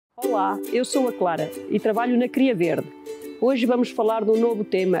Olá, eu sou a Clara e trabalho na Criaverde. Hoje vamos falar de um novo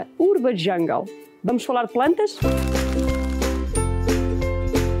tema, Urban Jungle. Vamos falar de plantas?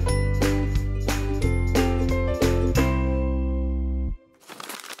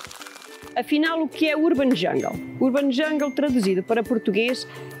 Afinal, o que é Urban Jungle? Urban Jungle, traduzido para português,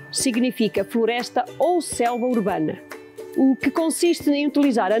 significa floresta ou selva urbana, o que consiste em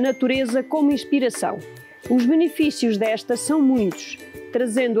utilizar a natureza como inspiração. Os benefícios desta são muitos,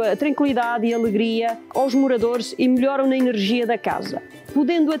 trazendo a tranquilidade e alegria aos moradores e melhoram na energia da casa,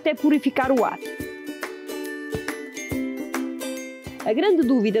 podendo até purificar o ar. A grande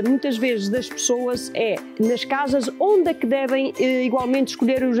dúvida de muitas vezes das pessoas é, nas casas, onde é que devem igualmente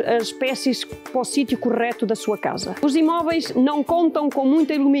escolher as espécies para o sítio correto da sua casa. Os imóveis não contam com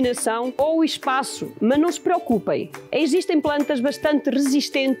muita iluminação ou espaço, mas não se preocupem. Existem plantas bastante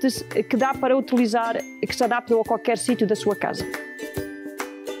resistentes que dá para utilizar, que se adaptam a qualquer sítio da sua casa.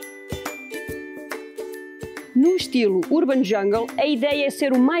 No estilo Urban Jungle, a ideia é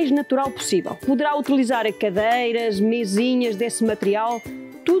ser o mais natural possível. Poderá utilizar cadeiras, mesinhas desse material,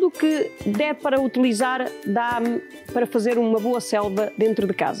 tudo o que der para utilizar dá para fazer uma boa selva dentro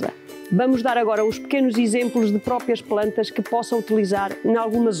de casa. Vamos dar agora uns pequenos exemplos de próprias plantas que possam utilizar em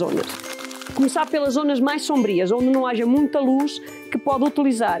algumas zonas. Começar pelas zonas mais sombrias, onde não haja muita luz, que pode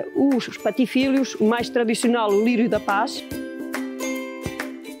utilizar os patifílios, o mais tradicional, o lírio da paz.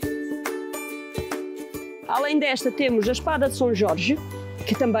 Além desta, temos a espada de São Jorge,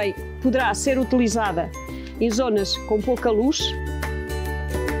 que também poderá ser utilizada em zonas com pouca luz.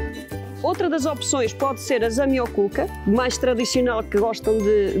 Outra das opções pode ser a zamioculca, mais tradicional, que gostam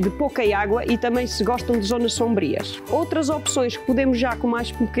de pouca água e também se gostam de zonas sombrias. Outras opções que podemos já com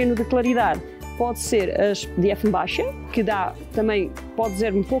mais pequeno de claridade pode ser a diefenbaixa, que dá também, pode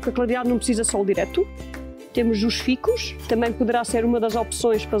dizer, pouca claridade, não precisa sol direto. Temos os ficus, também poderá ser uma das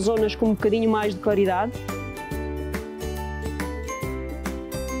opções para zonas com um bocadinho mais de claridade.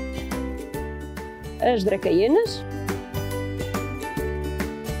 As dracaenas.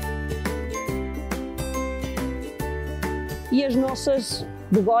 E as nossas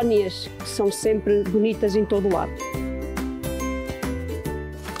begónias, que são sempre bonitas em todo o lado.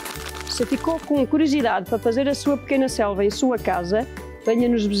 Se ficou com curiosidade para fazer a sua pequena selva em sua casa, venha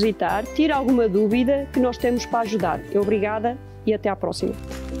nos visitar, tire alguma dúvida que nós temos para ajudar. Obrigada e até à próxima.